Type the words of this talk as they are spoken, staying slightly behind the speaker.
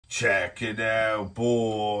Check it out,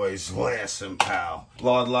 boys. Listen, pal. A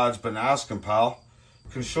lot of lads been asking, pal.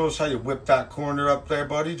 Can you show us how you whip that corner up there,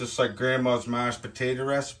 buddy? Just like Grandma's mashed potato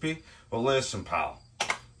recipe? Well, listen, pal.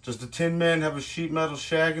 Does the Tin Man have a sheet metal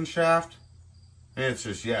shagging shaft?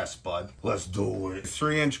 Answer's yes, bud. Let's do it.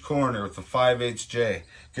 3-inch corner with a 5/8 J.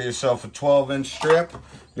 Get yourself a 12-inch strip.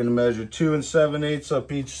 You're gonna measure 2 7/8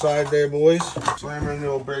 up each side there, boys. Slam her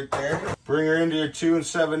into a break there. Bring her into your 2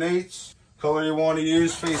 7/8. Color you want to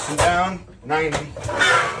use, facing down, 90.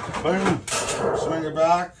 Boom. Swing her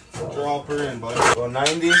back, drop her in, buddy. Go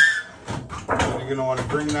 90. Then you're gonna want to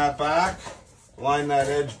bring that back. Line that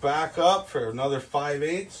edge back up for another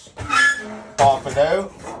 5/8. Pop it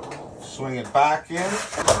out. Swing it back in.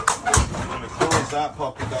 I'm gonna close that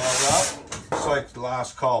puppy dog up. Just like the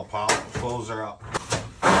last call, pal. Close her up.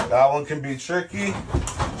 That one can be tricky.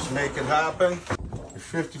 Just make it happen.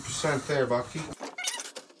 You're 50% there, Bucky.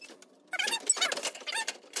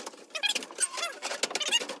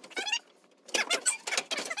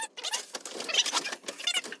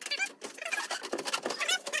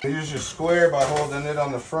 Use your square by holding it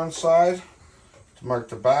on the front side to mark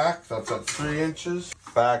the back. That's at 3 inches.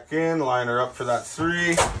 Back in, line her up for that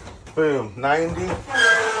 3. Boom, 90.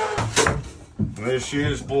 And there she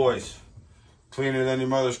is, boys. Cleaner than your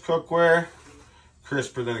mother's cookware.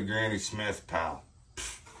 Crisper than a Granny Smith, pal.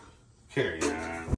 Carry on.